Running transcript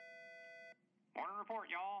report,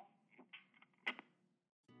 y'all.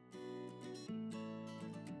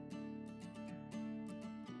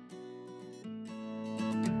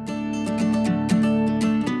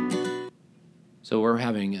 So we're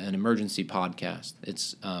having an emergency podcast.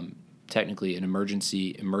 It's technically an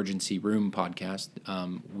emergency room podcast.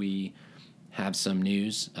 We have some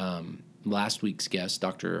news. Last week's guest,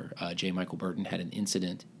 Dr. J. Michael Burton, had an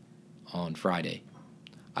incident on Friday.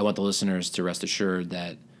 I want the listeners to rest assured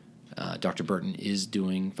that Dr. Burton is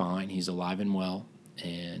doing fine. He's alive and well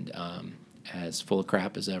and as full of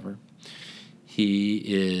crap as ever. He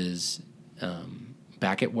is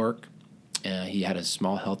back at work. He had a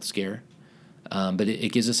small health scare. But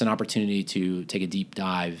it gives us an opportunity to take a deep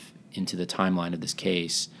dive into the timeline of this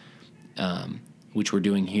case, which we're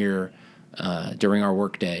doing here during our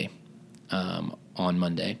workday on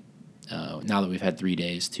Monday, now that we've had 3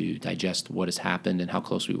 days to digest what has happened and how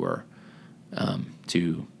close we were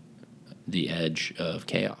to the edge of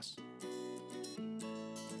chaos.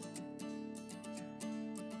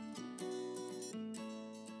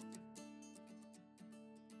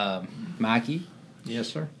 Mikey? Yes,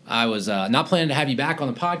 sir. I was not planning to have you back on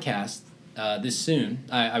the podcast this soon.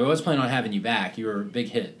 I was planning on having you back. You were a big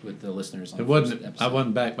hit with the listeners. It wasn't. I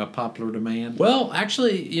wasn't back by popular demand. Well,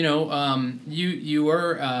 actually, you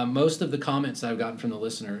were. Most of the comments I've gotten from the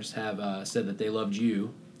listeners have said that they loved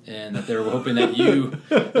you and that they're hoping that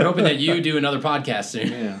you do another podcast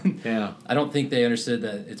soon. Yeah. I don't think they understood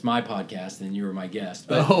that it's my podcast and you were my guest.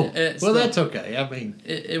 But well, that's okay. I mean,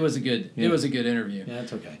 it was a good interview. Yeah,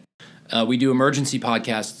 that's okay. We do emergency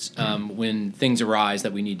podcasts when things arise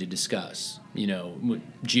that we need to discuss.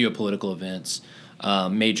 Geopolitical events,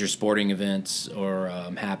 major sporting events, or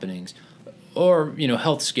happenings, or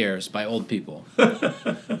health scares by old people.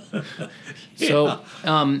 So,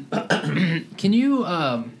 can you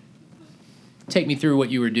take me through what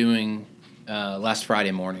you were doing last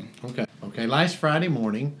Friday morning? Okay. Last Friday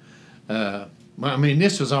morning,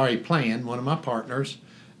 this was already planned. One of my partners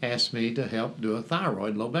asked me to help do a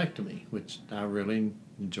thyroid lobectomy, which I really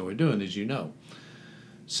enjoy doing, as you know.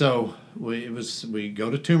 So we go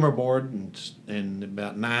to tumor board and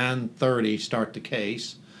about 9:30 start the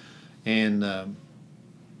case, and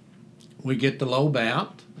we get the lobe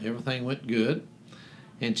out. Everything went good,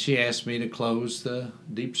 and she asked me to close the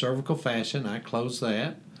deep cervical fascia. I closed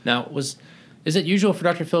that. Now, is it usual for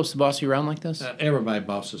Dr. Phillips to boss you around like this? Everybody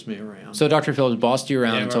bosses me around. So Dr. Phillips bossed you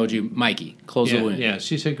around and told you, Mikey, close the wound. Yeah,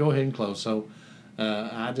 she said, go ahead and close. So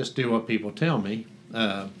I just do what people tell me,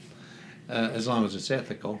 as long as it's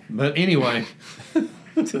ethical. But anyway,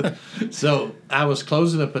 so I was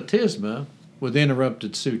closing a platysma with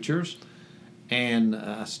interrupted sutures, and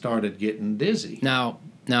I started getting dizzy. Now,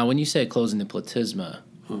 when you say closing the platysma,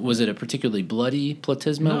 was it a particularly bloody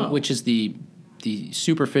platysma, No. which is the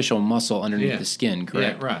superficial muscle underneath the skin,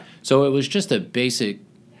 correct? Yeah, right. So it was just a basic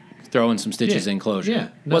throwing some stitches in closure. Yeah.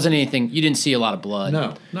 No. Wasn't anything, you didn't see a lot of blood.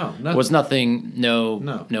 No, nothing. Was nothing, no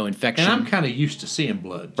infection. And I'm kind of used to seeing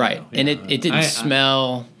blood. Right. And it didn't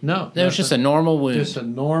smell. No. It was just a normal wound. Just a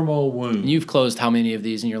normal wound. You've closed how many of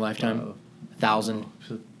these in your lifetime? 1,000?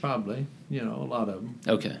 Probably. A lot of them.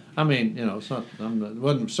 Okay. I mean, it's not.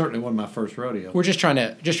 Certainly wasn't my first rodeo. We're just trying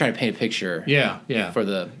to paint a picture. Yeah. For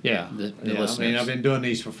the listeners. I mean, I've been doing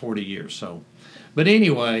these for 40 years. So, but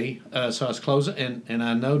anyway, so I was closing, and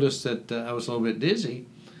I noticed that I was a little bit dizzy,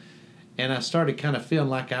 and I started kind of feeling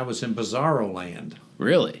like I was in Bizarro land.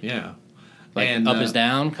 Really? Yeah. Like and, up is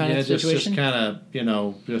down kind of situation. Just kind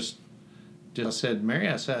of just I said, Mary,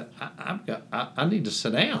 I said, I need to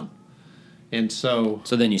sit down. And so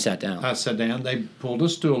then you sat down. I sat down. They pulled a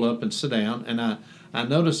stool up and sat down, and I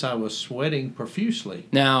noticed I was sweating profusely.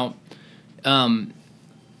 Now, have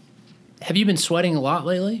you been sweating a lot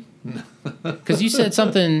lately? Because you said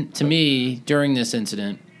something to me during this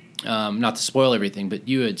incident, not to spoil everything, but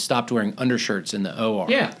you had stopped wearing undershirts in the OR.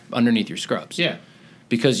 Yeah. Underneath your scrubs. Yeah.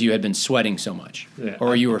 Because you had been sweating so much. Yeah.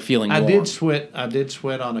 Or you were feeling warm. I did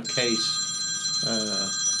sweat on a case.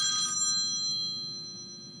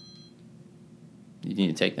 You need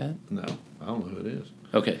to take that? No, I don't know who it is.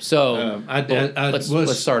 Okay, so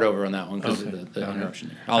let's start over on that one because of the interruption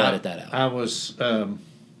there. I'll edit that out. I was.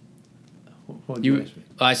 What did you ask me?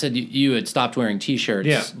 I said you had stopped wearing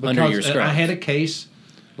T-shirts under your scrubs. I had a case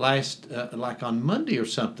last, like on Monday or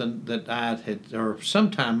something, that I had, or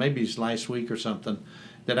sometime, maybe it's last week or something,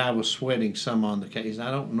 that I was sweating some on the case.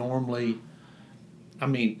 I don't normally. I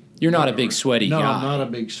mean, you're not a big sweaty guy. No, I'm not a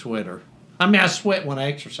big sweater. I mean, I sweat when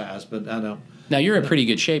I exercise, but I don't. Now, you're in pretty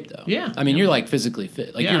good shape, though. Yeah. I mean, you're, like, physically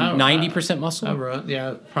fit. Like, you're 90% muscle? I run,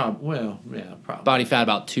 yeah, probably. Body fat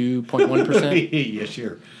about 2.1%? Yeah,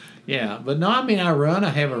 sure. Yeah, but no, I mean, I run. I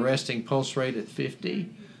have a resting pulse rate at 50.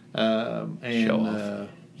 And Show off.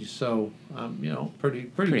 So I'm,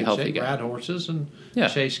 pretty good healthy shape. guy. Ride horses and Yeah.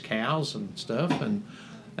 chase cows and stuff. And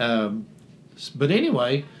but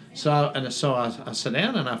anyway, so I sat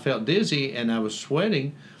down and I felt dizzy and I was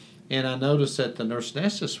sweating, and I noticed that the nurse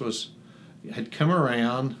anesthetist had come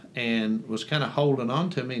around and was kind of holding on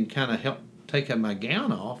to me and kind of helped taking my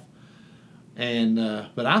gown off. And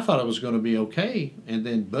but I thought I was going to be okay, and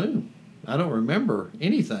then boom, I don't remember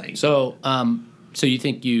anything. So, so you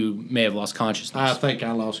think you may have lost consciousness? I think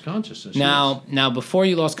I lost consciousness. Now, before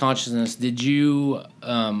you lost consciousness, did you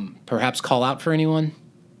perhaps call out for anyone?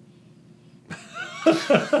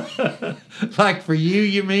 Yes. Like for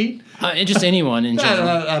you mean? Just anyone in general.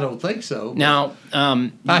 I don't think so. Now,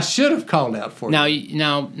 I should have called out for you.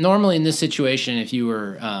 Now, normally in this situation, if you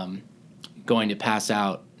were going to pass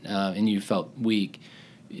out and you felt weak,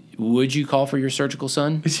 would you call for your surgical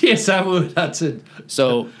son? Yes, I would. I said.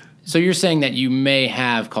 So you're saying that you may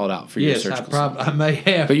have called out for your Yes, surgical son, I may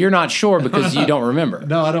have. but you're not sure because you don't remember.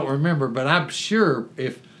 No, I don't remember, but I'm sure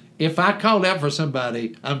if I called out for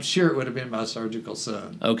somebody, I'm sure it would have been my surgical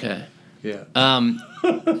son. Okay. Yeah.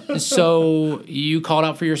 So you called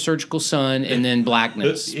out for your surgical son and then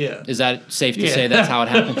blackness. Yeah. Is that safe to say that's how it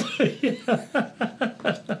happened?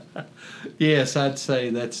 Yes, I'd say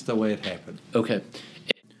that's the way it happened. Okay.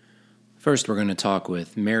 First, we're going to talk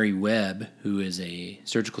with Mary Webb, who is a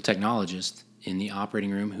surgical technologist in the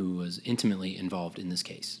operating room who was intimately involved in this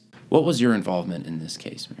case. What was your involvement in this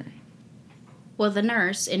case, Mary? Well, the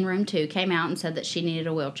nurse in room 2 came out and said that she needed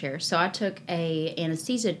a wheelchair. So I took a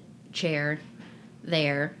anesthesia chair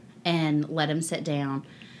there and let him sit down.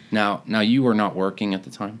 Now you were not working at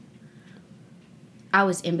the time? I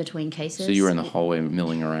was in between cases. So you were in the hallway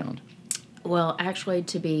milling around? Well, actually,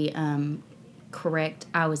 to be correct,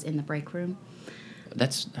 I was in the break room.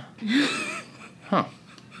 That's... Huh.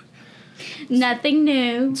 Nothing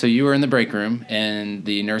new. So you were in the break room, and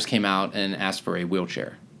the nurse came out and asked for a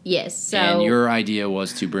wheelchair. Yes, so... And your idea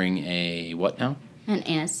was to bring a what now? An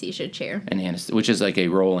anesthesia chair. Which is like a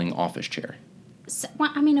rolling office chair. So,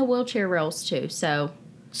 well, I mean, a wheelchair rolls too, so...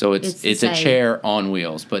 So it's a chair on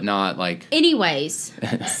wheels, but not like... Anyways,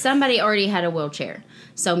 somebody already had a wheelchair.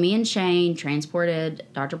 So me and Shane transported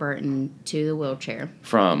Dr. Burton to the wheelchair.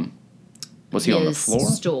 From... Was he on the floor?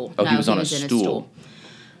 Stool. Oh, no, he was on a in stool.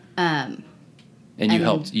 And you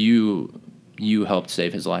helped... You helped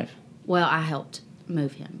save his life? Well, I helped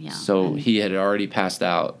move him, yeah. So and he had already passed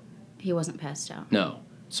out? He wasn't passed out. No.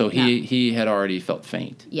 So he had already felt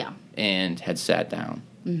faint? Yeah. And had sat down?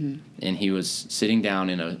 Mm-hmm. And he was sitting down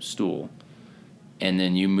in a stool, and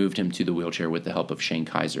then you moved him to the wheelchair with the help of Shane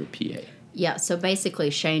Kaiser, PA. Yeah, so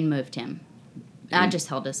basically Shane moved him. I just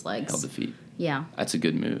held his legs. Held the feet. Yeah. That's a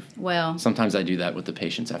good move. Well. Sometimes I do that with the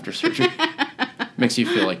patients after surgery. Makes you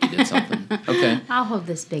feel like you did something. Okay. I'll hold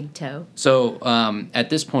this big toe. So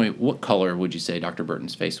at this point, what color would you say Dr.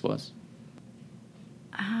 Burton's face was?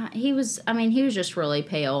 He was just really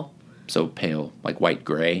pale. So pale, like white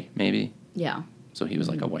gray, maybe? Yeah. So he was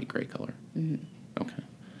like a white gray color. Mm-hmm. Okay.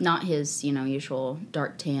 Not his, usual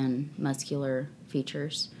dark tan muscular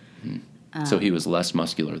features. Mm-hmm. So he was less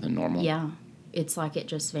muscular than normal? Yeah. It's like it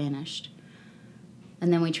just vanished.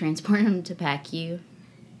 And then we transported him to PACU.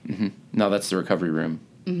 Mm-hmm. No, that's the recovery room.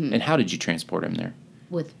 Mm-hmm. And how did you transport him there?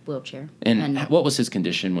 With wheelchair. And what was his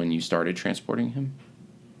condition when you started transporting him?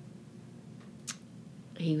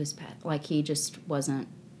 He was he just wasn't.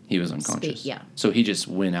 He was unconscious. Yeah. So he just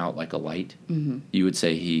went out like a light. Mm-hmm. You would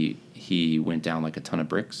say he went down like a ton of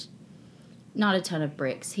bricks. Not a ton of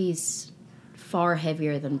bricks. He's far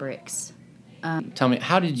heavier than bricks. Tell me,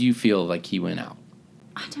 how did you feel like he went out?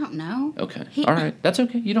 I don't know. Okay. All right. That's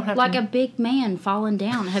okay. You don't have like to. a big man falling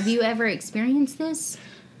down. Have you ever experienced this?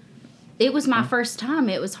 It was my first time.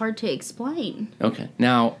 It was hard to explain. Okay.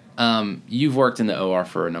 Now, you've worked in the OR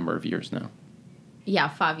for a number of years now. Yeah,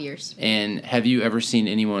 5 years. And have you ever seen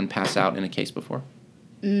anyone pass out in a case before?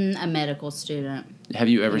 A medical student. Have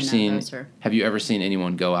you ever seen? those are- Have you ever seen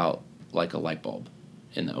anyone go out like a light bulb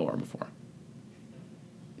in the OR before?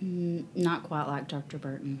 Not quite like Dr.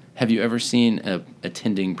 Burton. Have you ever seen a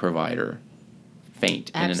attending provider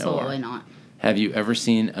faint in an OR? Absolutely not. Have you ever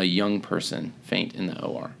seen a young person faint in the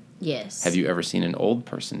OR? Yes. Have you ever seen an old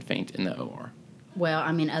person faint in the OR? Well,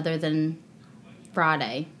 other than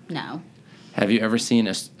Friday, no. Have you ever seen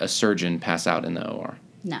a surgeon pass out in the OR?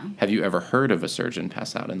 No. Have you ever heard of a surgeon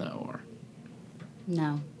pass out in the OR?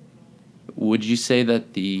 No. Would you say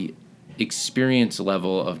that the experience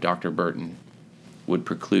level of Dr. Burton would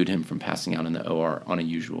preclude him from passing out in the OR on a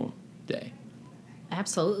usual day?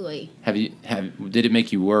 Absolutely. Did it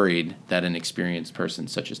make you worried that an experienced person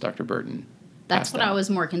such as Dr. Burton That's passed what out? I was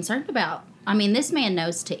more concerned about. I mean, this man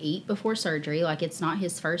knows to eat before surgery. Like, it's not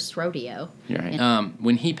his first rodeo. You're right.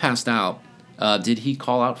 When he passed out, did he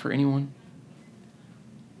call out for anyone?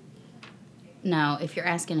 No, if you're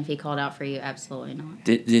asking if he called out for you, absolutely not.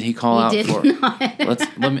 Did he call out He did for? not.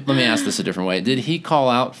 Let me ask this a different way. Did he call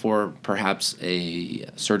out for perhaps a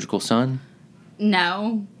surgical son?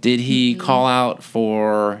 No. Did he call out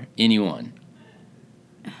for anyone?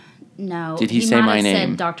 No. Did he say might my have name?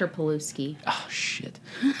 Said Dr. Paluski. Oh shit!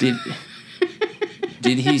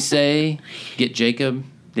 Did he say get Jacob?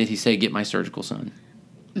 Did he say get my surgical son?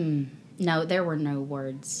 No, there were no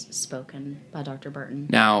words spoken by Dr. Burton.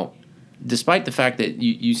 Now, despite the fact that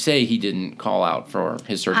you say he didn't call out for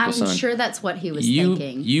his surgical I'm son, sure that's what he was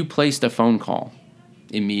thinking. You placed a phone call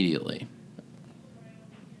immediately.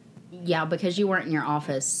 Yeah, because you weren't in your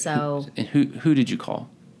office, so And who did you call?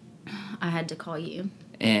 I had to call you.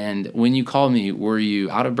 And when you called me, were you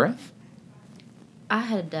out of breath? I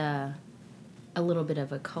had a little bit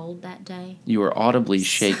of a cold that day. You were audibly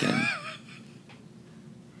shaken.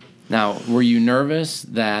 Now, were you nervous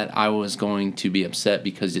that I was going to be upset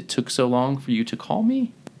because it took so long for you to call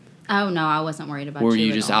me? Oh, no, I wasn't worried about you. Or were you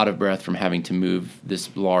at just all. out of breath from having to move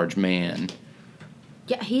this large man?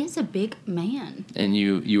 Yeah, he is a big man. And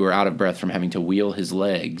you were out of breath from having to wheel his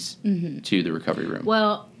legs to the recovery room.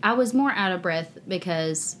 Well, I was more out of breath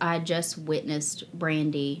because I just witnessed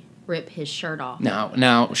Brandy rip his shirt off.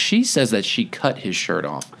 Now she says that she cut his shirt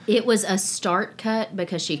off, It was a start cut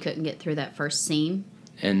because she couldn't get through that first seam.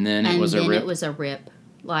 and then And it was then a rip. it was a rip.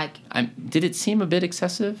 Like, Did it seem a bit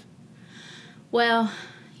excessive? well,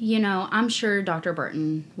 I'm sure Dr.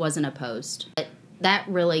 Burton wasn't opposed. But that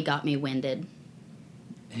really got me winded.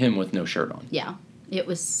 Him with no shirt on. Yeah, it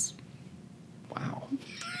was. Wow.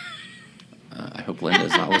 I hope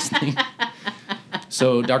Linda's not listening.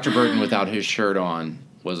 So Dr. Burton without his shirt on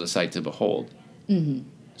was a sight to behold. Mm-hmm.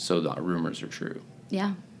 So the rumors are true.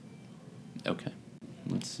 Yeah. Okay.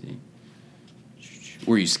 Let's see.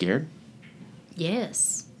 Were you scared?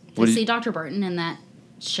 Yes. What To did- see Dr. Burton in that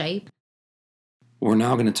shape. We're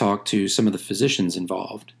now going to talk to some of the physicians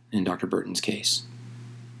involved in Dr. Burton's case.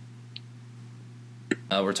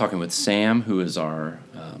 We're talking with Sam, who is our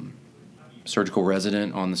surgical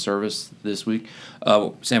resident on the service this week.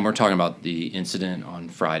 Sam, we're talking about the incident on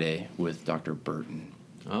Friday with Dr. Burton.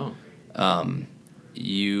 Oh.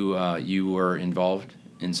 You were involved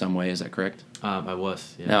in some way, is that correct? I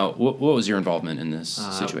was, yeah. Now, what was your involvement in this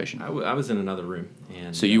situation? I was in another room.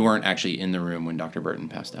 And So you weren't actually in the room when Dr. Burton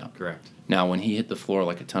passed out? Correct. Now, when he hit the floor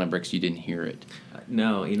like a ton of bricks, you didn't hear it.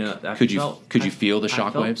 No, I Could you feel the I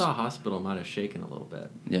shock felt waves? the hospital might have shaken a little bit.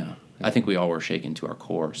 Yeah, I think we all were shaken to our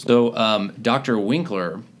core. So, Dr.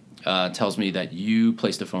 Winkler tells me that you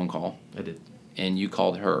placed a phone call I did. and you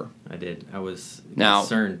called her. I did. I was Now-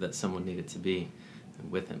 concerned that someone needed to be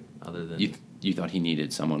with him other than You thought he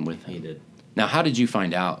needed someone with him. he did. Now, how did you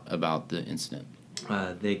find out about the incident?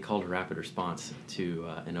 They called a rapid response to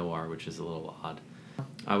an OR, which is a little odd.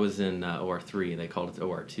 I was in OR 3, and they called it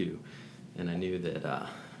OR 2, and I knew that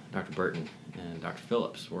Dr. Burton and Dr.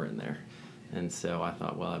 Phillips were in there. And so I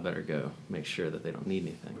thought, well, I better go make sure that they don't need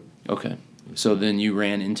anything. Okay. So then you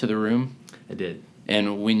ran into the room, I did.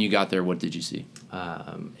 and when you got there, what did you see?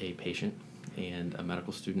 A patient and a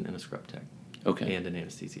medical student and a scrub tech. Okay. And an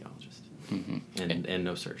anesthesiologist. Mm-hmm. And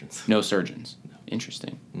no surgeons. No surgeons.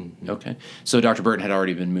 Interesting. Mhm. Okay. So Dr. Burton had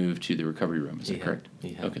already been moved to the recovery room, is He that had. correct?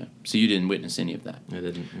 He had. Okay. So you didn't witness any of that. I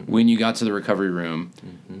didn't. When you got to the recovery room,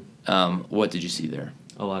 Mhm. what did you see there?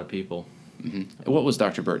 A lot of people. What was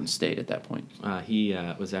Dr. Burton's state at that point? He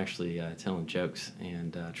was actually telling jokes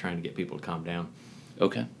and trying to get people to calm down.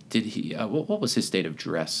 Okay. Did he? What was his state of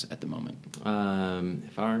dress at the moment?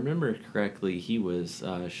 If I remember correctly, he was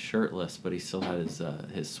shirtless, but he still had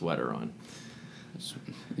his sweater on.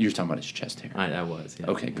 You're talking about his chest hair. I was. Yeah.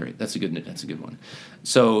 Okay, great. That's a good one.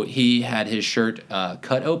 So he had his shirt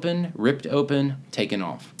cut open, ripped open, taken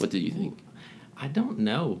off. What did you think? I don't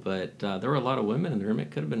know, but there were a lot of women in the room. It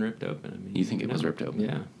could have been ripped open. I mean, You think it was never- ripped open?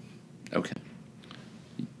 Yeah, Okay.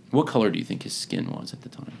 What color do you think his skin was at the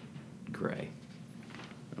time? gray.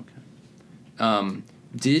 Okay.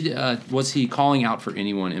 Was he calling out for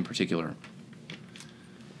anyone in particular?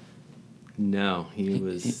 No, he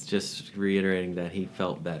was just reiterating that he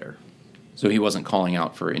felt better. So he wasn't calling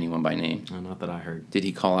out for anyone by name. Not that I heard. Did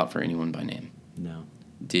he call out for anyone by name? No.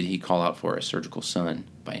 Did he call out for a surgical son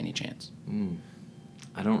by any chance?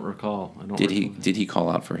 I don't recall. Did he call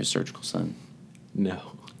out for his surgical son? No.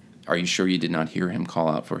 Are you sure you did not hear him call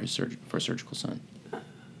out for his for a surgical son?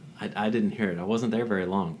 I didn't hear it. I wasn't there very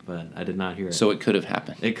long, but I did not hear it. So it could have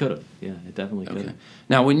happened. It could have. Yeah, it definitely could Okay. have.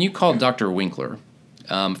 Now, when you called Dr. Winkler,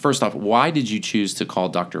 first off, why did you choose to call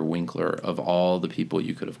Dr. Winkler of all the people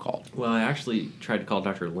you could have called? Well, I actually tried to call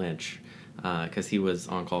Dr. Lynch because he was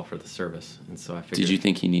on call for the service, and so I figured. Did you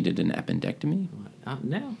think he needed an appendectomy?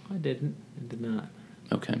 No, I didn't. I did not.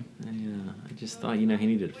 Okay. I just thought, he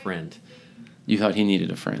needed a friend. You thought he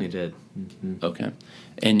needed a friend? He did. Mm-hmm. Okay.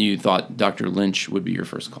 And you thought Dr. Lynch would be your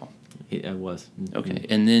first call? I was. Mm-hmm. Okay.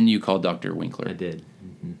 And then you called Dr. Winkler? I did.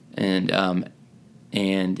 Mm-hmm.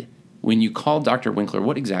 And when you called Dr. Winkler,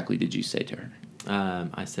 what exactly did you say to her?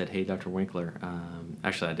 I said, "Hey, Dr. Winkler."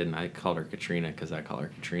 Actually, I didn't. I called her Katrina because I call her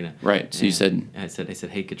Katrina. Right. So you said... I said,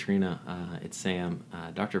 "Hey, Katrina, it's Sam.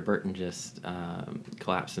 Dr. Burton just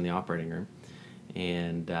collapsed in the operating room,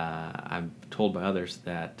 and I'm told by others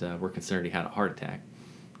that we're concerned he had a heart attack,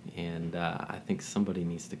 and I think somebody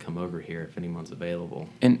needs to come over here if anyone's available."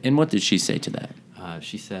 And what did she say to that?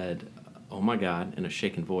 She said, "Oh my God," in a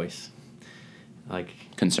shaken voice. Like,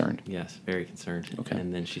 concerned. yes, very concerned. Okay.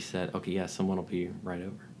 And then she said, "Okay, yeah, someone will be right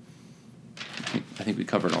over." I think we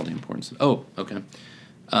covered all the importance. Oh, okay.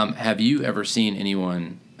 Have you ever seen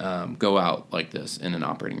anyone go out like this in an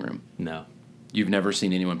operating room? No. You've never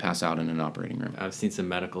seen anyone pass out in an operating room? I've seen some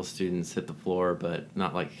medical students hit the floor, but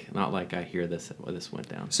not like I hear this went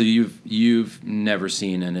down. So you've never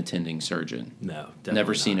seen an attending surgeon? No, definitely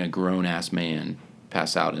Never seen not. a grown-ass man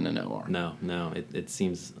pass out in an OR? No, it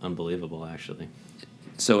seems unbelievable, actually.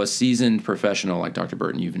 So a seasoned professional like Dr.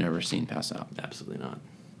 Burton, you've never seen pass out? Absolutely not.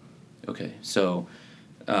 Okay, so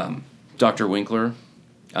Dr. Winkler,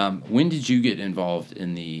 when did you get involved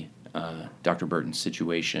in the Dr. Burton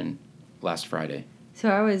situation last Friday? So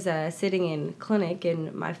I was sitting in clinic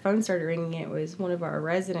and my phone started ringing. It was one of our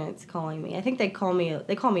residents calling me. I think they call me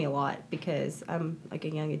a lot because I'm like a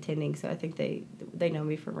young attending, so I think they know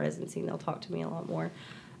me from residency and they'll talk to me a lot more.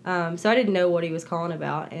 So I didn't know what he was calling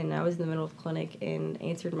about, and I was in the middle of clinic and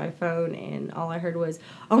answered my phone, and all I heard was,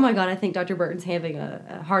 "Oh my God, I think Dr. Burton's having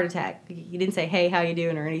a heart attack." He didn't say, "Hey, how you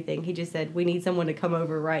doing?" or anything. He just said, "We need someone to come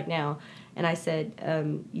over right now." And I said,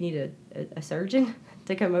 "You need a surgeon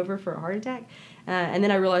to come over for a heart attack?" And then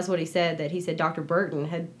I realized what he said, that he said Dr. Burton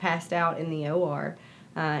had passed out in the OR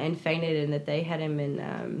and fainted, and that they had him in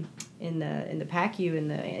the PACU, and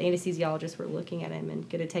the anesthesiologists were looking at him and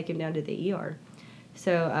going to take him down to the ER.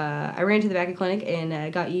 So I ran to the back of the clinic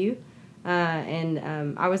and got you, and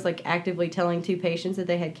I was like actively telling 2 patients that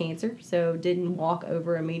they had cancer, so didn't walk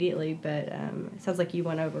over immediately, but it sounds like you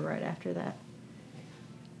went over right after that.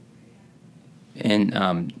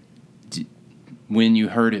 And when you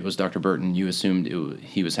heard it was Dr. Burton, you assumed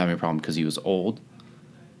he was having a problem because he was old?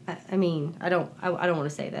 I mean, I don't want to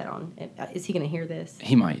say that on. Is he going to hear this?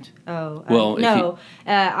 He might. Oh, well, no.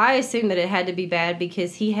 I assumed that it had to be bad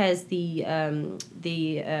because he has the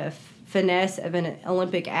finesse of an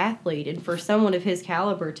Olympic athlete, and for someone of his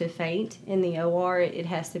caliber to faint in the OR, it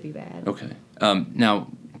has to be bad. Okay. Now,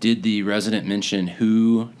 did the resident mention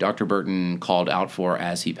who Dr. Burton called out for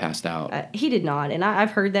as he passed out? He did not, and I've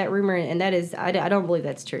heard that rumor, and that is, I don't believe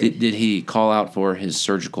that's true. Did he call out for his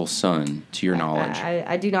surgical son, to your knowledge?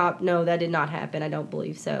 I do not know. That did not happen. I don't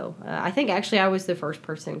believe so. I think actually I was the first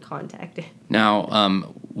person contacted. Now,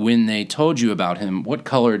 when they told you about him, what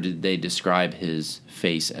color did they describe his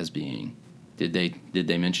face as being? Did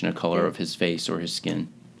they mention a color of his face or his skin?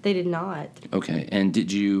 They did not. Okay, and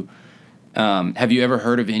did you... have you ever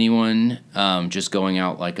heard of anyone just going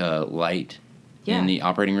out like a light in the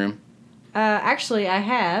operating room? Actually, I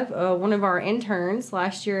have. One of our interns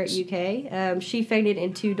last year at UK, she fainted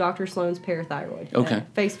into Dr. Sloan's parathyroid. Okay.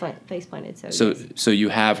 Face planted. So, yes. so you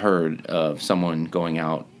have heard of someone going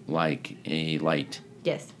out like a light?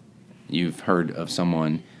 Yes. You've heard of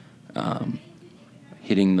someone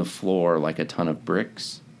hitting the floor like a ton of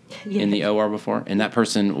bricks in the OR before? And that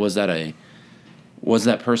person, was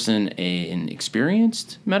that person an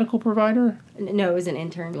experienced medical provider? No, it was an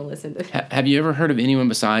intern. Listen to. Have you ever heard of anyone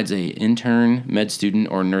besides a intern, med student,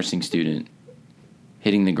 or nursing student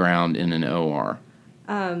hitting the ground in an OR?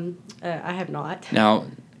 I have not. Now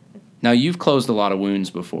you've closed a lot of wounds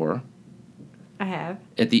before. I have.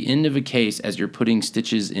 At the end of a case, as you're putting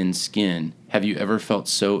stitches in skin, have you ever felt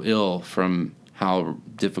so ill from how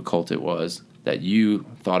difficult it was that you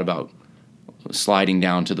thought about sliding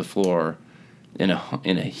down to the floor in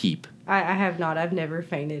a heap? I have not. I've never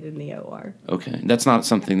fainted in the OR. Okay, that's not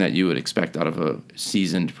something that you would expect out of a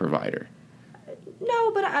seasoned provider.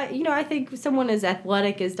 No, but I think someone as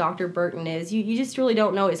athletic as Dr. Burton is, you just really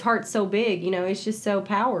don't know. His heart's so big, it's just so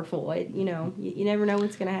powerful. You never know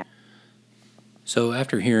what's going to happen. So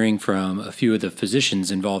after hearing from a few of the physicians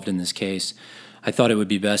involved in this case, I thought it would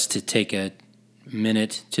be best to take a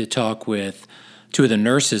minute to talk with two of the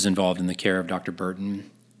nurses involved in the care of Dr. Burton.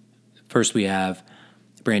 First, we have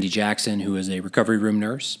Brandy Jackson, who is a recovery room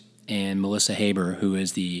nurse, and Melissa Haber, who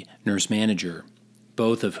is the nurse manager,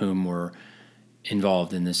 both of whom were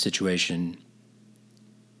involved in this situation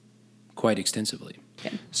quite extensively.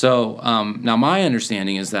 Okay. So now my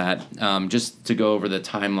understanding is that, just to go over the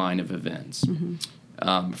timeline of events,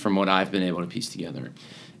 from what I've been able to piece together,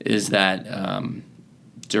 is that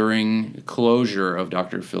during closure of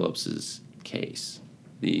Dr. Phillips's case,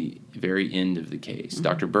 the very end of the case,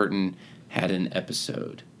 Dr. Burton had an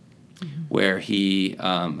episode where he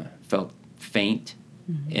felt faint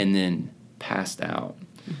and then passed out.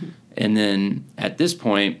 And then at this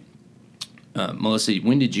point, Melissa,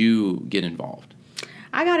 when did you get involved?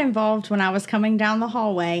 I got involved when I was coming down the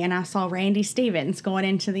hallway and I saw Randy Stevens going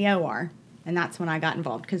into the OR. And that's when I got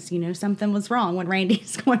involved because, something was wrong when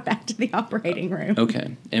Randy's going back to the operating room.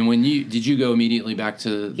 Okay. And did you go immediately back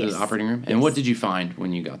to the Yes. operating room? And what did you find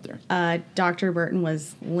when you got there? Dr. Burton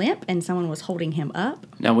was limp and someone was holding him up.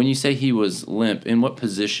 Now, when you say he was limp, in what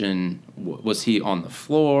position? Was he on the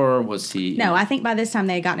floor? Was he... No, I think by this time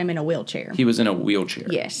they had gotten him in a wheelchair. He was in a wheelchair?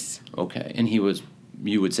 Yes. Okay. And he was,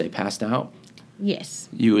 you would say, passed out? Yes.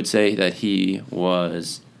 You would say that he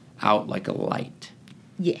was out like a light?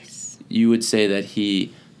 Yes. You would say that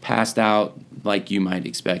he passed out like you might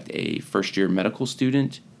expect a first-year medical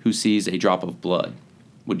student who sees a drop of blood.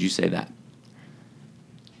 Would you say that?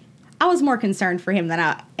 I was more concerned for him than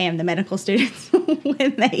I am the medical students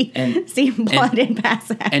when they see blood and pass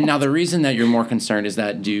out. And now the reason that you're more concerned is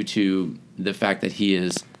that due to the fact that he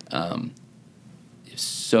is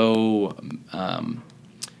so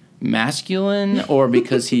masculine, or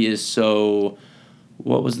because he is so,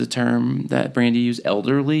 what was the term that Brandy used,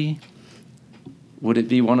 elderly? Would it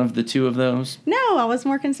be one of the two of those? No, I was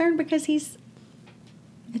more concerned because it's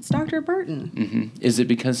Dr. Burton. Is it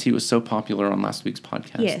because he was so popular on last week's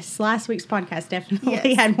podcast? Yes, last week's podcast definitely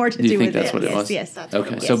Yes. had more to Do you do think with that's it. what it yes, was? Yes, That's what it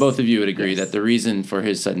Okay, was. so both of you would agree Yes. that the reason for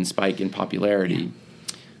his sudden spike in popularity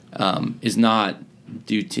is not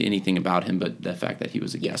due to anything about him, but the fact that he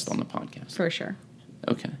was a guest on the podcast. for sure.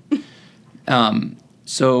 Okay.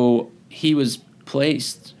 So he was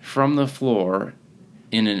placed from the floor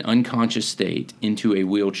in an unconscious state into a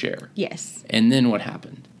wheelchair. Yes. And then what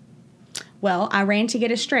happened? Well, I ran to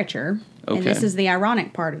get a stretcher, and this Okay. is the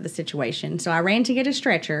ironic part of the situation. So I ran to get a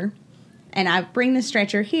stretcher, and I bring the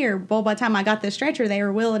stretcher here. Well, by the time I got the stretcher, they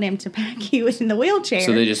were wheeling him to PACU in the wheelchair.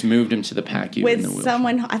 So they just moved him to the PACU in the with wheelchair.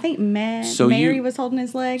 someone, I think So Mary you- was holding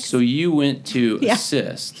his legs. So you went to Yeah.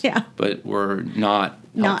 assist, Yeah. but were not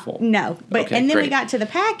helpful. No. But Okay, and then we great. got to the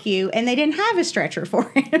PACU, and they didn't have a stretcher for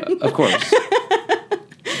him. Of course.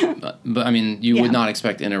 but I mean, you Yeah. would not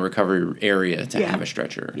expect in a recovery area to Yeah. have a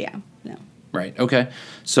stretcher. Yeah, no. Right. Okay.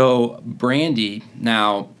 So, Brandy,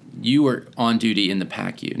 now you were on duty in the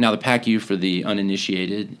PACU. Now, the PACU, for the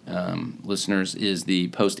uninitiated listeners, is the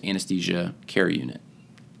post-anesthesia care unit,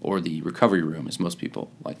 or the recovery room, as most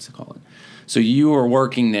people like to call it. So you were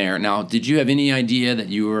working there. Now, did you have any idea that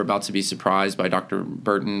you were about to be surprised by Dr.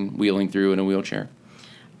 Burton wheeling through in a wheelchair?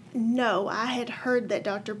 No, I had heard that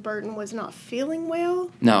Dr. Burton was not feeling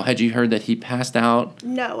well. Now, had you heard that he passed out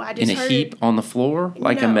No, I in just a heard heap on the floor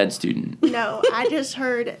like a No. med student? No, I just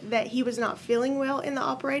heard that he was not feeling well in the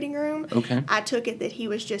operating room. Okay. I took it that he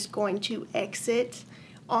was just going to exit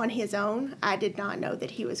on his own. I did not know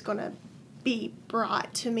that he was going to be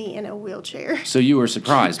brought to me in a wheelchair. So you were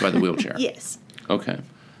surprised by the wheelchair? Yes. Okay.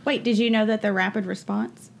 Wait, did you know that the rapid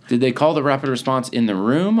response? Did they call the rapid response in the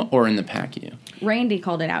room or in the PACU? Randy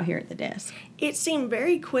called it out here at the desk. It seemed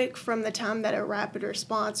very quick from the time that a rapid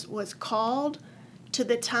response was called to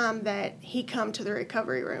the time that he come to the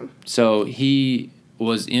recovery room. So he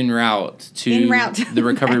was en route to the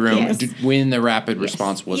recovery room Yes. when the rapid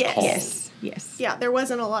response was Yes. called. Yes. Yeah, there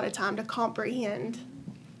wasn't a lot of time to comprehend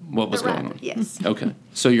What was the going rapid. on? Yes. Okay.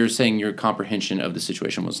 So you're saying your comprehension of the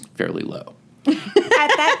situation was fairly low. At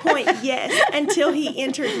that point, yes, until he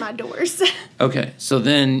entered my doors. Okay. So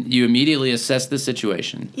then you immediately assessed the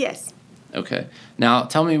situation. Yes. Okay. Now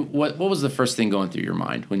tell me what was the first thing going through your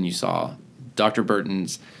mind when you saw Dr.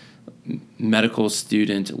 Burton's medical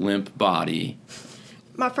student limp body?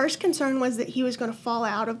 My first concern was that he was going to fall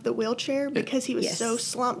out of the wheelchair because he was Yes. so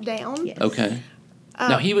slumped down. Yes. Okay.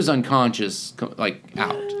 Now he was unconscious, like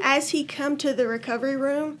out. As he come to the recovery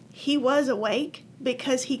room, he was awake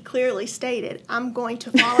because he clearly stated, "I'm going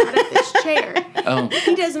to fall out of this chair." Oh.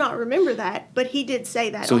 He does not remember that, but he did say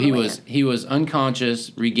that. So on the he land. was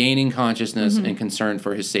unconscious, regaining consciousness, and concerned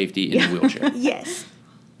for his safety in the wheelchair. Yes.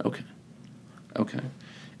 Okay.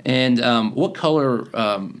 And what color,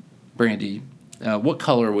 Brandy, what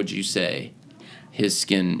color would you say his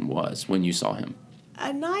skin was when you saw him?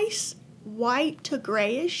 A nice white to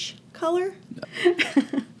grayish color.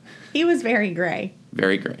 He was very gray.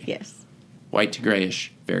 Very gray. Yes. White to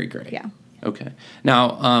grayish, very gray. Yeah. Okay.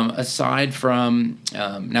 Now, aside from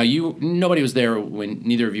nobody was there when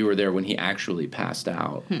neither of you were there when he actually passed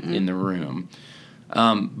out in the room.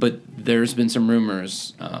 But there's been some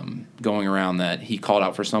rumors going around that he called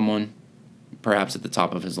out for someone, perhaps at the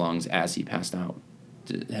top of his lungs as he passed out.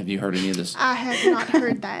 Have you heard any of this? I have not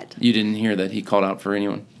heard that. You didn't hear that he called out for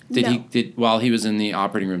anyone? No. While he was in the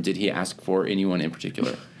operating room, did he ask for anyone in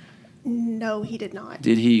particular? No, he did not.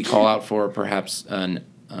 Did he call out for perhaps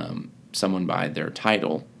someone by their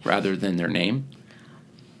title rather than their name?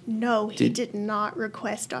 No, he did not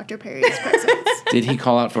request Dr. Perry's presence. Did he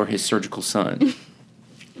call out for his surgical son?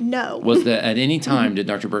 No. Was that at any time did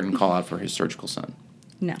Dr. Burton call out for his surgical son?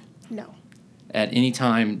 No. No. At any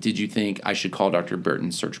time did you think I should call Dr.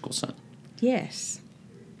 Burton's surgical son? Yes.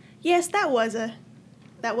 Yes, that was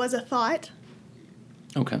a thought.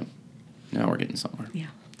 Okay. Now we're getting somewhere. Yeah.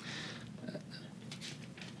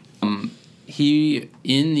 He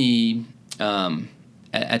in the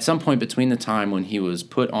at some point between the time when he was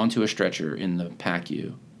put onto a stretcher in the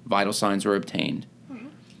PACU, vital signs were obtained.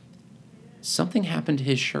 Something happened to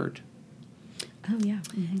his shirt. Oh yeah.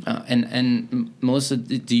 Mm-hmm. And Melissa,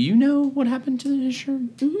 do you know what happened to his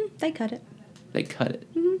shirt? Mm-hmm. They cut it. They cut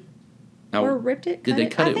it. Mm-hmm. Now, Or ripped it. Did they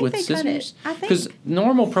cut I it think with they cut it. scissors? I think. Because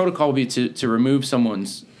normal protocol would be to remove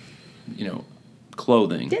someone's,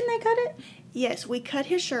 clothing Didn't they cut it? Yes, we cut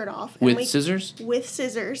his shirt off. with scissors. With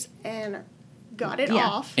scissors and got it Yeah.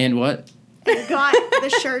 off. And what? And got the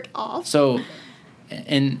shirt off. So,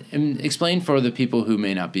 and explain for the people who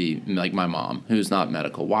may not be like my mom, who's not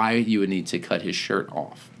medical, why you would need to cut his shirt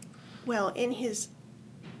off. Well, in his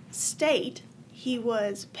state, he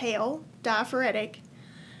was pale, diaphoretic,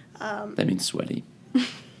 That means sweaty.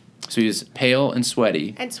 So he was pale and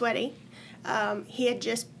sweaty. and sweaty. He had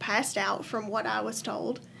just passed out, from what I was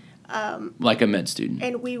told. Like a med student.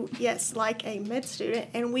 And like a med student,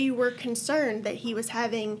 and we were concerned that he was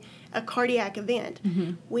having a cardiac event.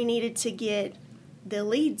 We needed to get the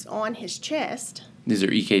leads on his chest, These are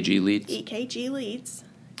EKG leads. EKG leads,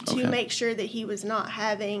 to Okay. make sure that he was not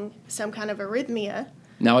having some kind of arrhythmia.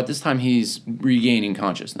 Now, at this time, he's regaining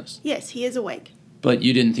consciousness. Yes, he is awake. But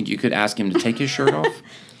you didn't think you could ask him to take his shirt off?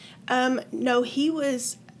 No, he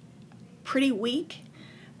was pretty weak,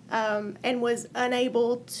 and was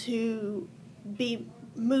unable to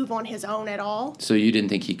move on his own at all. So you didn't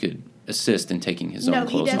think he could assist in taking his own No,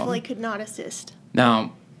 clothes he definitely off? could not assist.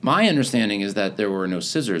 Now, my understanding is that there were no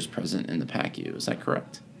scissors present in the PACU. Is that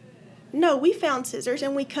correct? No, we found scissors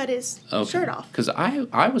and we cut his shirt off. Because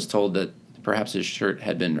I was told that perhaps his shirt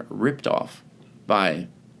had been ripped off by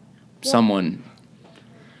someone.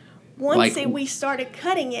 Once Like- we started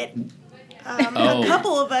cutting it, Oh. a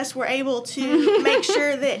couple of us were able to make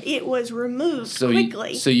sure that it was removed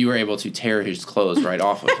quickly. So you were able to tear his clothes right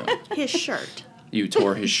off of him. His shirt You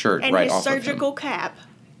tore his shirt and right his off surgical of him. cap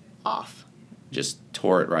off. Just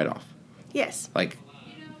tore it right off. Yes. Like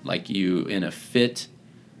you in a fit,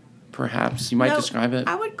 perhaps you might No, describe it.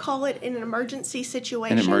 I would call it an emergency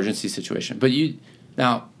situation. An emergency situation. But you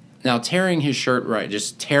now tearing his shirt right,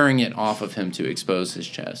 just tearing it off of him to expose his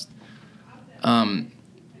chest.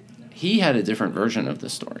 He had a different version of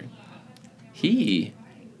this story. He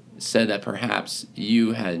said that perhaps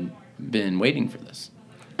you had been waiting for this.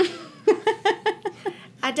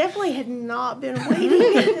 I definitely had not been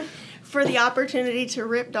waiting for the opportunity to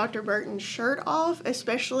rip Dr. Burton's shirt off,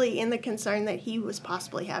 especially in the concern that he was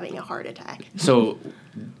possibly having a heart attack. So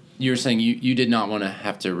you're saying you did not want to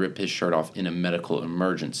have to rip his shirt off in a medical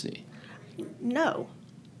emergency. No.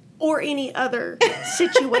 Or any other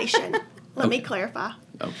situation. Let me clarify.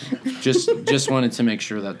 Okay. Just wanted to make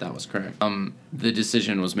sure that was correct. The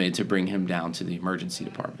decision was made to bring him down to the emergency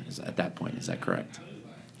department. At that point, is that correct?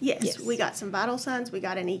 Yes, we got some vital signs. We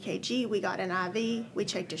got an EKG. We got an IV. We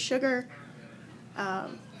checked his sugar.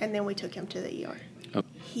 And then we took him to the ER. Okay.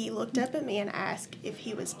 He looked up at me and asked if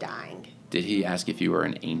he was dying. Did he ask if you were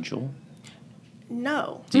an angel?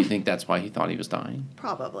 No, Do you think that's why he thought he was dying?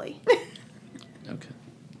 probably. Okay.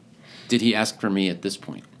 Did he ask for me at this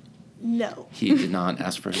point? No, He did not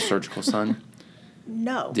ask for his surgical son?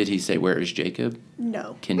 no, Did he say, "Where is Jacob?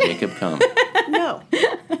 no, Can Jacob come? no,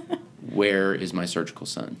 Where is my surgical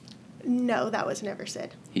son?" no, that was never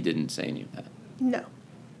said. He didn't say any of that. No,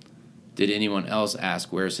 Did anyone else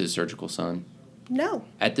ask, "Where's his surgical son?" no.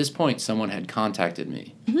 At this point, someone had contacted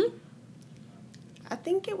me. I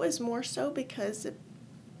think it was more so because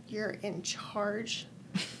you're in charge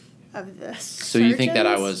of the So you think that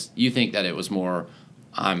surgeons. you think that it was more,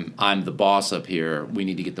 I'm the boss up here. We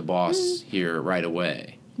need to get the boss here right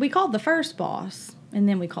away. We called the first boss, and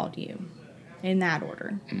then we called you, in that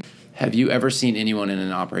order. Have you ever seen anyone in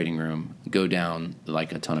an operating room go down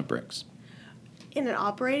like a ton of bricks? In an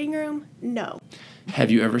operating room? No.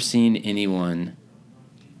 Have you ever seen anyone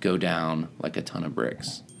go down like a ton of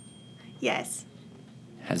bricks? Yes.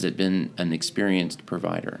 Has it been an experienced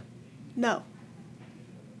provider? No.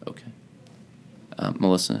 Okay.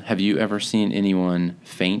 Melissa, have you ever seen anyone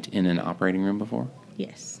faint in an operating room before?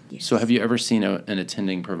 Yes. So have you ever seen an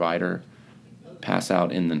attending provider pass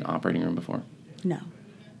out in an operating room before? No.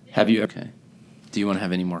 Have you? Okay. Do you want to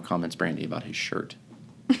have any more comments, Brandy, about his shirt?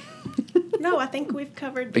 No, I think we've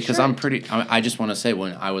covered the Because shirt. I just want to say,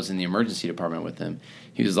 when I was in the emergency department with him,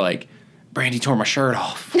 he was like, Brandy tore my shirt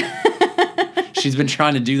off. She's been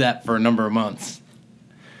trying to do that for a number of months.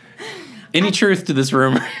 Any truth to this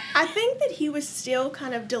rumor? I think that he was still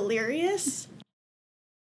kind of delirious.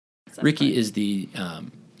 Ricky is the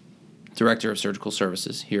director of surgical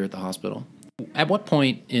services here at the hospital. At what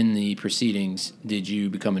point in the proceedings did you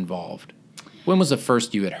become involved? When was the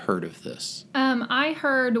first you had heard of this? I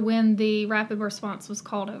heard when the rapid response was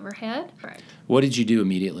called overhead. Correct. What did you do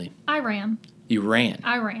immediately? I ran. You ran.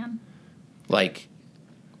 I ran. Like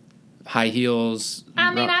high heels?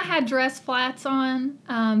 I mean, I had dress flats on,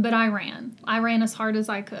 but I ran. I ran as hard as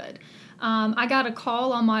I could. I got a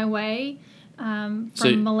call on my way from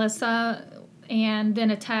Melissa, and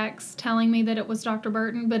then a text telling me that it was Dr.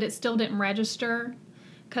 Burton, but it still didn't register.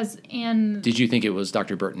 Did you think it was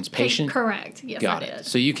Dr. Burton's patient? Correct. Yes, Got I it. did.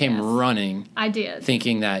 So you came running. I did.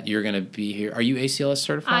 Thinking that you're going to be here. Are you ACLS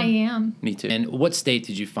certified? I am. Me too. And what state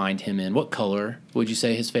did you find him in? What color would you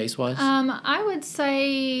say his face was? I would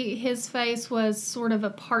say his face was sort of a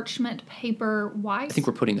parchment paper white. I think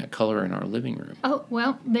we're putting that color in our living room. Oh,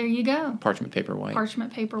 well, there you go. Parchment paper white.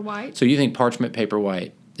 Parchment paper white. So you think parchment paper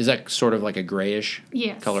white, is that sort of like a grayish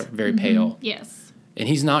Yes. color? Very pale. Yes. And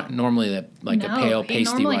he's not normally a pale, pasty he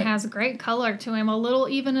normally white. has great color to him. A little,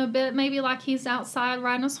 even a bit, maybe like he's outside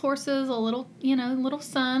riding his horses. A little, little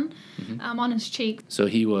sun on his cheek. So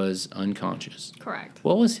he was unconscious. Correct.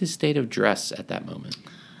 What was his state of dress at that moment?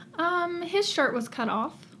 His shirt was cut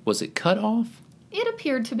off. Was it cut off? It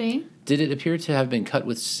appeared to be. Did it appear to have been cut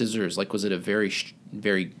with scissors? Like, was it a very,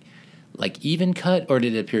 even cut, or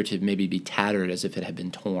did it appear to maybe be tattered as if it had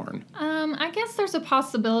been torn? I guess there's a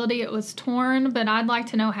possibility it was torn, but I'd like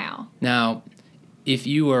to know how. Now, if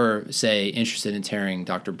you were, say, interested in tearing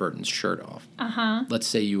Dr. Burton's shirt off, let's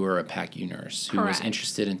say you were a PACU nurse who was Correct.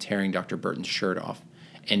 interested in tearing Dr. Burton's shirt off,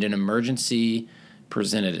 and an emergency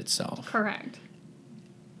presented itself. Correct.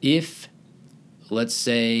 If, let's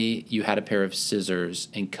say, you had a pair of scissors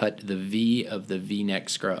and cut the V of the V-neck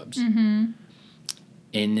scrubs, and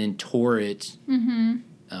then tore it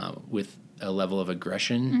with a level of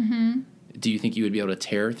aggression, do you think you would be able to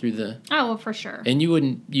tear through the... Oh, well, for sure. And you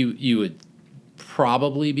wouldn't... You would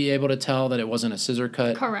probably be able to tell that it wasn't a scissor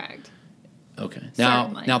cut? Correct. Okay.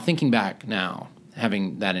 Certainly. Now thinking back now,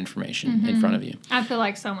 having that information in front of you, I feel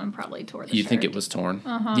like someone probably tore the you shirt. think it was torn?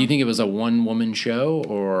 Do you think it was a one-woman show,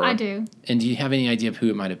 or... I do. And do you have any idea of who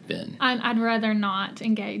it might have been? I'd rather not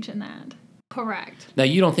engage in that. Correct. Now,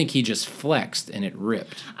 you don't think he just flexed and it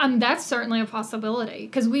ripped? That's certainly a possibility,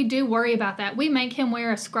 because we do worry about that. We make him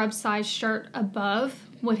wear a scrub size shirt above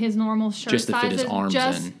what his normal shirt Just to size fit his is, arms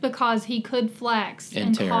just in. because he could flex And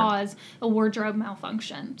and tear. cause a wardrobe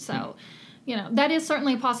malfunction. So, that is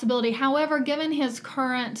certainly a possibility. However, given his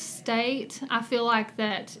current state, I feel like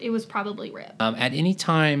that it was probably ripped. At any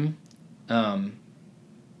time,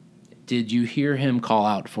 did you hear him call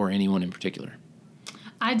out for anyone in particular?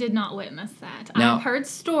 I did not witness that. Now- I've heard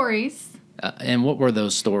stories And what were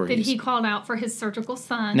those stories? that he called out for his surgical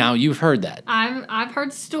son. Now, you've heard that. I've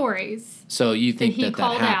heard stories So you that think he that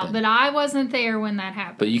called happened. out, but I wasn't there when that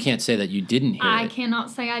happened. But you can't say that you didn't hear I it.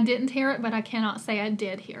 cannot say I didn't hear it, but I cannot say I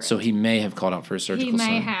did hear it. So he may have called out for his surgical He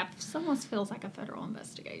may son. have. This almost feels like a federal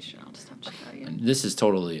investigation. I'll just have to tell you. This is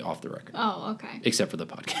totally off the record, Oh, okay. except for the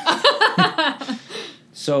podcast.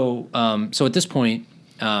 So at this point,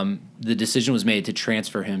 the decision was made to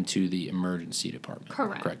transfer him to the emergency department.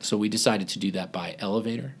 Correct. So we decided to do that by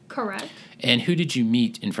elevator. Correct. And who did you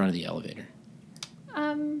meet in front of the elevator?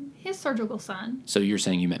 His surgical son. So you're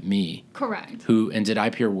saying you met me. Correct. And did I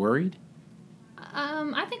appear worried?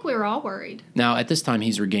 I think we were all worried. Now, at this time,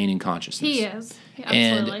 he's regaining consciousness. He is.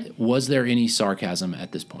 Absolutely. And was there any sarcasm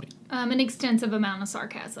at this point? An extensive amount of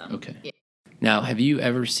sarcasm. Okay. Yeah. Now, have you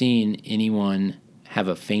ever seen anyone have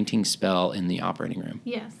a fainting spell in the operating room?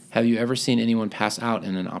 Yes. Have you ever seen anyone pass out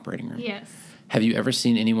in an operating room? Yes. Have you ever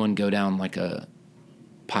seen anyone go down like a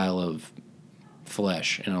pile of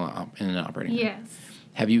flesh in an operating room. Yes.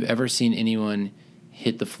 Have you ever seen anyone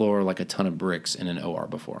hit the floor like a ton of bricks in an OR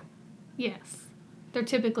before? Yes. They're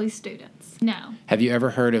typically students. No. Have you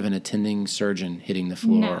ever heard of an attending surgeon hitting the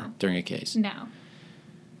floor No. during a case? No.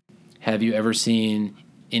 Have you ever seen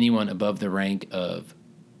anyone above the rank of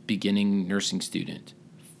beginning nursing student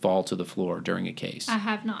fall to the floor during a case? I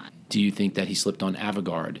have not. Do you think that he slipped on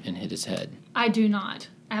Avogard and hit his head? I do not.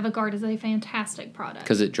 Avogard is a fantastic product.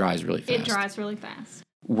 Because it dries really fast. It dries really fast.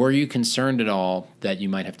 Were you concerned at all that you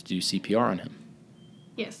might have to do CPR on him?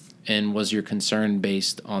 Yes. And was your concern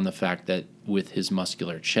based on the fact that with his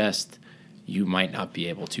muscular chest, you might not be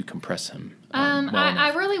able to compress him? Well I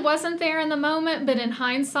enough? really wasn't there in the moment, but in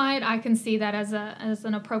hindsight, I can see that as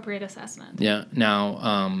an appropriate assessment. Yeah.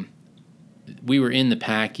 Now, we were in the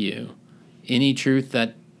PACU. Any truth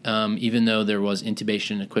that even though there was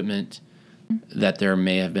intubation equipment, that there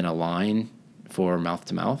may have been a line for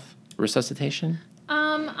mouth-to-mouth resuscitation?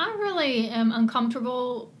 I really am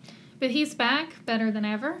uncomfortable, but he's back better than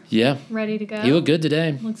ever, Yeah. ready to go. He looked good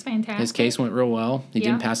today. Looks fantastic. His case went real well. He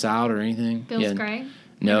didn't Yeah. pass out or anything. Feels Yeah. great.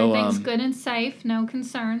 No, Everything's good and safe. No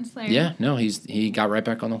concerns there. Yeah, no, he got right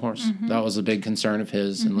back on the horse. That was a big concern of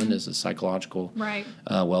his and Linda's, is psychological Right.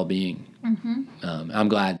 well-being. I'm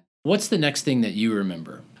glad. What's the next thing that you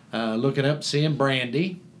remember? Looking up, seeing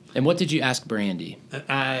Brandy. And what did you ask Brandy?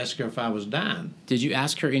 I asked her if I was dying. Did you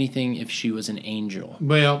ask her anything if she was an angel?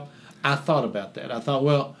 Well, I thought about that. I thought,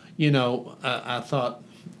 well, I thought,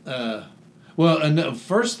 and the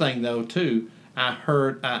first thing, though, too,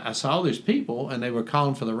 I saw these people, and they were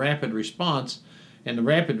calling for the rapid response, and the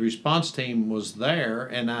rapid response team was there,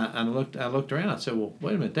 and I looked around. I said, well,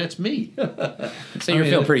 wait a minute, that's me. So you're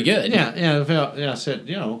feeling pretty good. I said,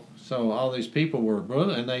 so all these people were,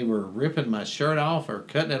 and they were ripping my shirt off or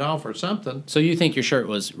cutting it off or something. So you think your shirt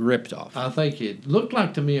was ripped off? I think it looked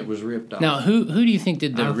like to me it was ripped off. Now, who do you think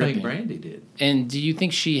did the I ripping? think Brandy did. And do you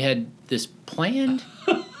think she had this planned?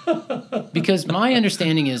 Because my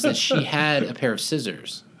understanding is that she had a pair of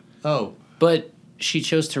scissors, Oh. but she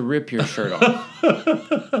chose to rip your shirt off.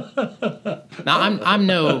 Now, I'm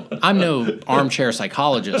no armchair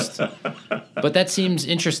psychologist, but that seems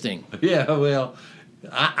interesting. Yeah, well,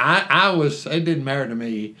 I was. It didn't matter to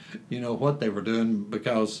me, what they were doing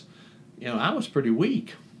because, I was pretty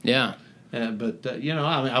weak. Yeah. But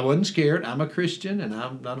I wasn't scared. I'm a Christian, and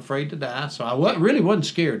I'm not afraid to die. So I really wasn't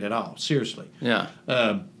scared at all. Seriously. Yeah.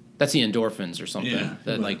 That's the endorphins or something Yeah,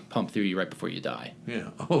 that well- pump through you right before you die. Yeah.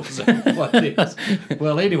 Oh, is that what it is?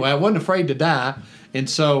 Well, anyway, I wasn't afraid to die, and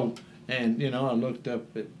so, I looked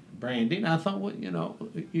up at Brandy, and I thought, well,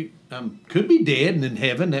 could be dead and in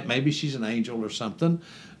heaven. That maybe she's an angel or something,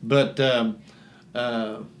 but I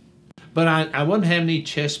wasn't having any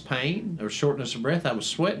chest pain or shortness of breath. I was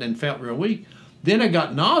sweating and felt real weak. Then I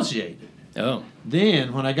got nauseated. Oh.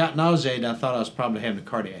 Then, when I got nauseated, I thought I was probably having a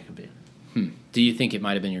cardiac event. Do you think it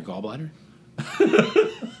might have been your gallbladder?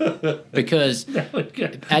 Because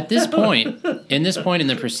at this point in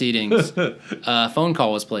the proceedings, a phone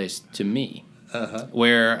call was placed to me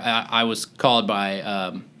where I was called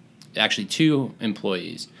by actually two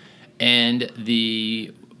employees, and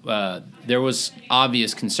there was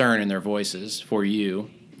obvious concern in their voices for you,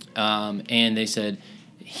 and they said,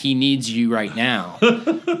 he needs you right now.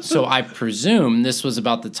 So I presume this was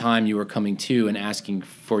about the time you were coming to and asking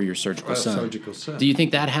for your surgical son. Surgical son. Do you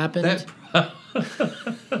think that happened?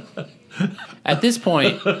 At this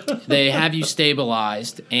point, they have you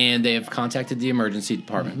stabilized, and they have contacted the emergency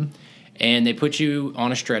department, and they put you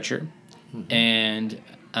on a stretcher, and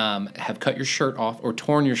have cut your shirt off or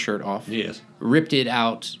torn your shirt off. Yes. Ripped it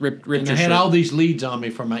out. Ripped And your I had shirt. all these leads on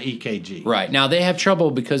me for my EKG. Right. Now, they have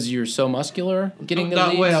trouble because you're so muscular getting the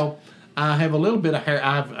leads? Well, I have a little bit of hair.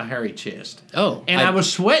 I have a hairy chest. Oh. And I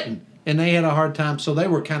was sweating, and they had a hard time, so they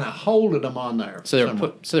were kind of holding them on there. So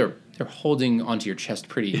somewhat. they're holding onto your chest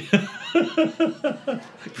pretty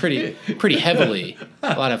heavily.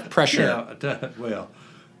 A lot of pressure. Yeah, well,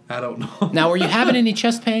 I don't know. Now, were you having any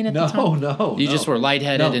chest pain at the time? No. You just were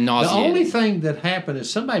lightheaded and nauseated. The only thing that happened is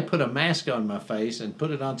somebody put a mask on my face and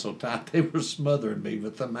put it on so tight they were smothering me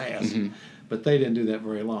with the mask. But they didn't do that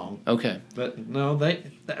very long. Okay. But no, they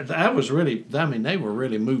were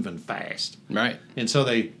really moving fast. Right. And so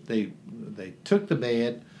they took the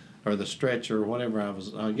bed or the stretcher or whatever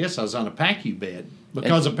I guess I was on a PACU bed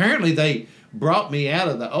because apparently they brought me out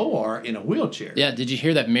of the OR in a wheelchair. Yeah. Did you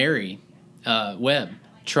hear that Mary Webb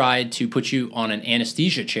tried to put you on an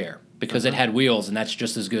anesthesia chair because it had wheels, and that's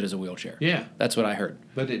just as good as a wheelchair? Yeah. That's what I heard.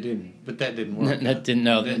 But it didn't. But that didn't work. That didn't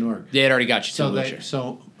know. It didn't work. They had already got you to a wheelchair.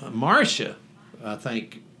 So Marcia, I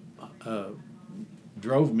think,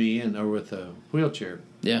 drove me in, or with a wheelchair.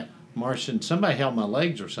 Yeah. Martian, somebody held my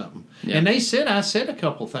legs or something. Yeah. And I said a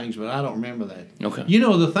couple things, but I don't remember that. Okay. You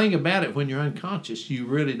know, the thing about it, when you're unconscious, you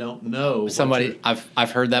really don't know. Somebody,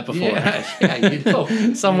 I've heard that before. Yeah, you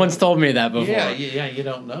know. Someone's told me that before. Yeah, you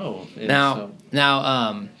don't know. And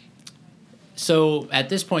Now, so at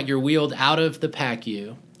this point, you're wheeled out of the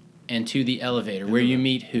PACU and to the elevator, where you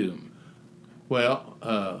meet whom? Well,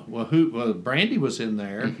 Brandy was in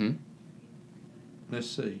there. Mm-hmm. Let's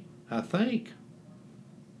see. I think.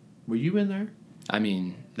 Were you in there? I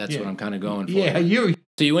mean, that's what I'm kind of going for. Yeah, you.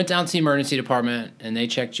 So you went down to the emergency department, and they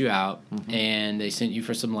checked you out, and they sent you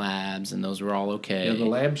for some labs, and those were all okay. Yeah, the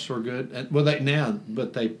labs were good. Well,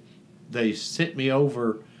 they sent me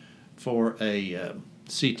over for a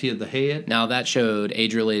CT of the head. Now that showed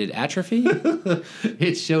age-related atrophy.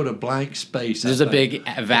 It showed a blank space. There's a big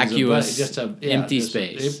vacuous, empty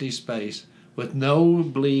space. Empty space with no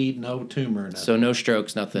bleed, no tumor. Nothing. So no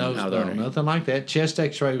strokes, nothing out of the ordinary. Nothing like that. Chest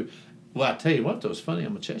X-ray. Well, I tell you what, that was funny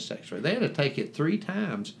on my chest X-ray. They had to take it 3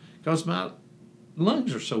 times because my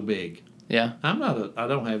lungs are so big. Yeah. I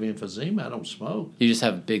don't have emphysema. I don't smoke. You just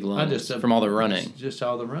have big lungs from all the running. Just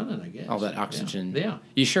all the running, I guess. All that oxygen. Yeah.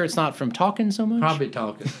 You sure it's not from talking so much? Probably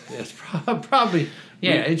talking. It's probably.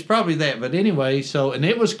 Yeah, it's probably that. But anyway, and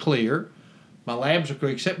it was clear. My labs were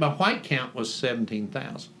clear, except my white count was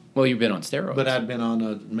 17,000. Well, you've been on steroids. But I'd been on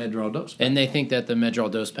a Medrol dose pack. And they think that the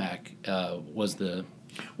Medrol dose pack was the...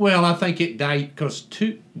 Well, I think it died because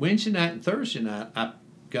Wednesday night and Thursday night, I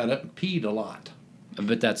got up and peed a lot.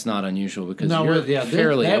 But that's not unusual because you're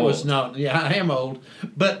fairly that old. Was not. Yeah, I am old,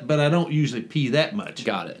 but I don't usually pee that much.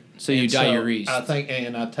 Got it. So you diurese. I think,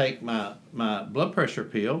 and I take my blood pressure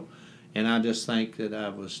pill, and I just think that I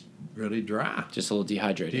was really dry. Just a little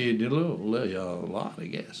dehydrated. Did a lot, I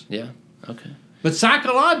guess. Yeah. Okay. But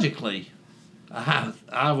psychologically,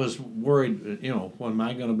 I was worried. You know, when am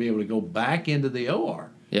I going to be able to go back into the OR?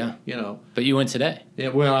 Yeah. You know. But you went today. Yeah.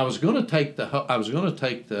 Well, I was going to take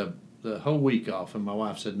the whole week off, and my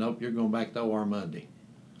wife said, "Nope, you're going back to OR Monday."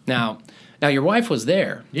 Now your wife was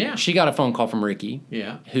there. Yeah. She got a phone call from Ricky.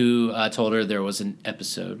 Yeah. Who told her there was an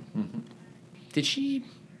episode. Mm-hmm. Did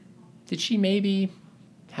she maybe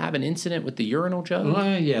have an incident with the urinal jug?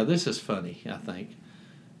 Well, yeah, this is funny, I think.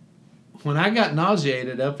 When I got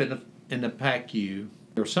nauseated up in the PACU,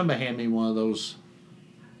 somebody handed me one of those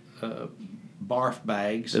barf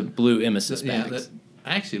bags. The blue emesis bags. Yeah, that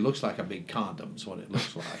actually looks like a big condom is what it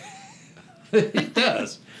looks like. It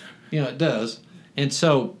does. You know, it does. And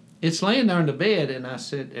so it's laying there in the bed, and I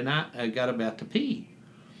said, and I got about to pee.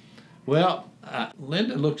 Well,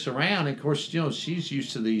 Linda looks around, and of course, you know, she's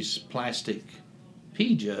used to these plastic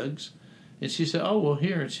pee jugs, and she said, "Oh, well,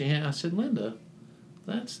 here." And I said, "Linda,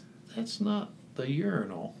 that's not the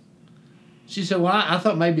urinal." She said, "Well, I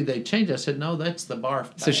thought maybe they changed it." I said, "No, that's the barf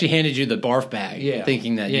bag." So she handed you the barf bag,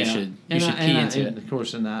 thinking that you should pee into it. And of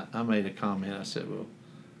course, I made a comment. I said, "Well,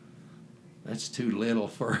 that's too little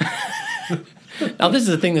for." Now this is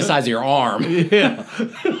a thing the size of your arm. Yeah,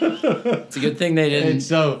 it's a good thing they didn't. And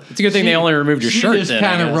so it's a good thing they only removed your shirt. She just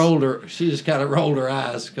kind of rolled her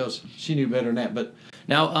eyes because she knew better than that. But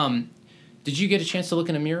now, did you get a chance to look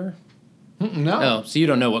in a mirror? No. Oh, so you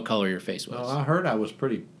don't know what color your face was. No, I heard I was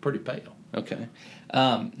pretty pale. Okay.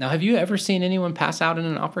 Now, have you ever seen anyone pass out in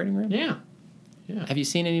an operating room? Yeah. Have you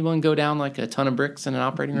seen anyone go down like a ton of bricks in an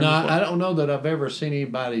operating room? No, before? I don't know that I've ever seen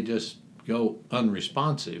anybody just go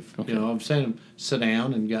unresponsive. Okay. You know, I've seen them sit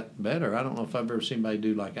down and got better. I don't know if I've ever seen anybody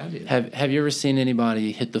do like I did. Have you ever seen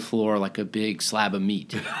anybody hit the floor like a big slab of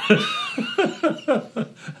meat?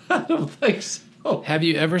 I don't think so. Have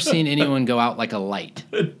you ever seen anyone go out like a light?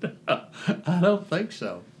 No, I don't think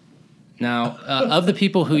so. Now, of the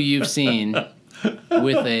people who you've seen of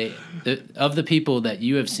the people that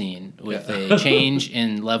you have seen with a change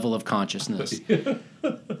in level of consciousness,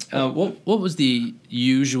 what was the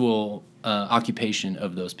usual occupation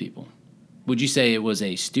of those people? Would you say it was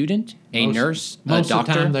a student, a nurse, a doctor? Most of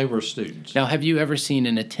the time they were students. Now, have you ever seen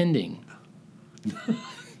an attending?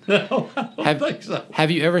 No, I don't think so. Have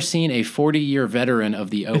you ever seen a 40-year veteran of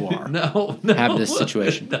the OR no, have this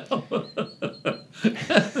situation? No.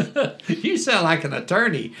 You sound like an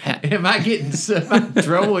attorney. Am I getting in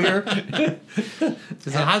trouble here? Is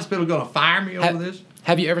the hospital going to fire me over this?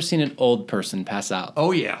 Have you ever seen an old person pass out?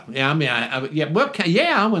 Oh, yeah. Yeah, I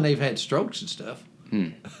mean, when they've had strokes and stuff.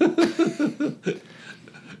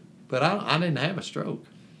 But I didn't have a stroke.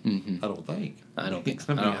 Mm-hmm. I don't think. I don't think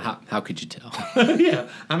so. How could you tell? Yeah.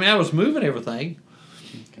 I mean, I was moving everything.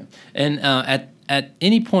 Okay. And at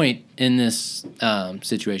any point in this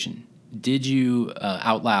situation, did you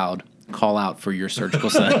out loud call out for your surgical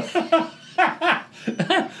son?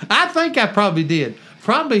 I think I probably did.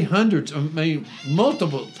 Probably hundreds,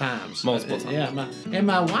 multiple times. Multiple times. Yeah,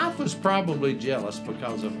 my wife was probably jealous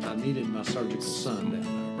because I needed my surgical son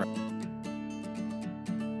down there.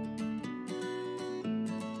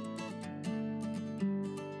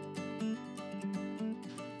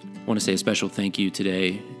 I want to say a special thank you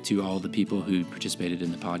today to all the people who participated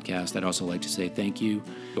in the podcast. I'd also like to say thank you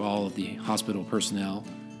to all of the hospital personnel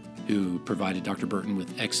who provided Dr. Burton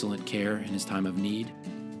with excellent care in his time of need.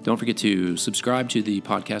 Don't forget to subscribe to the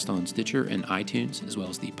podcast on Stitcher and iTunes, as well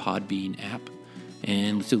as the Podbean app,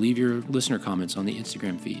 and to leave your listener comments on the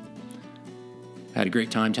Instagram feed. I had a great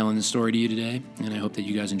time telling this story to you today, and I hope that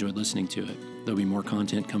you guys enjoyed listening to it. There'll be more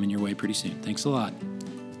content coming your way pretty soon. Thanks a lot.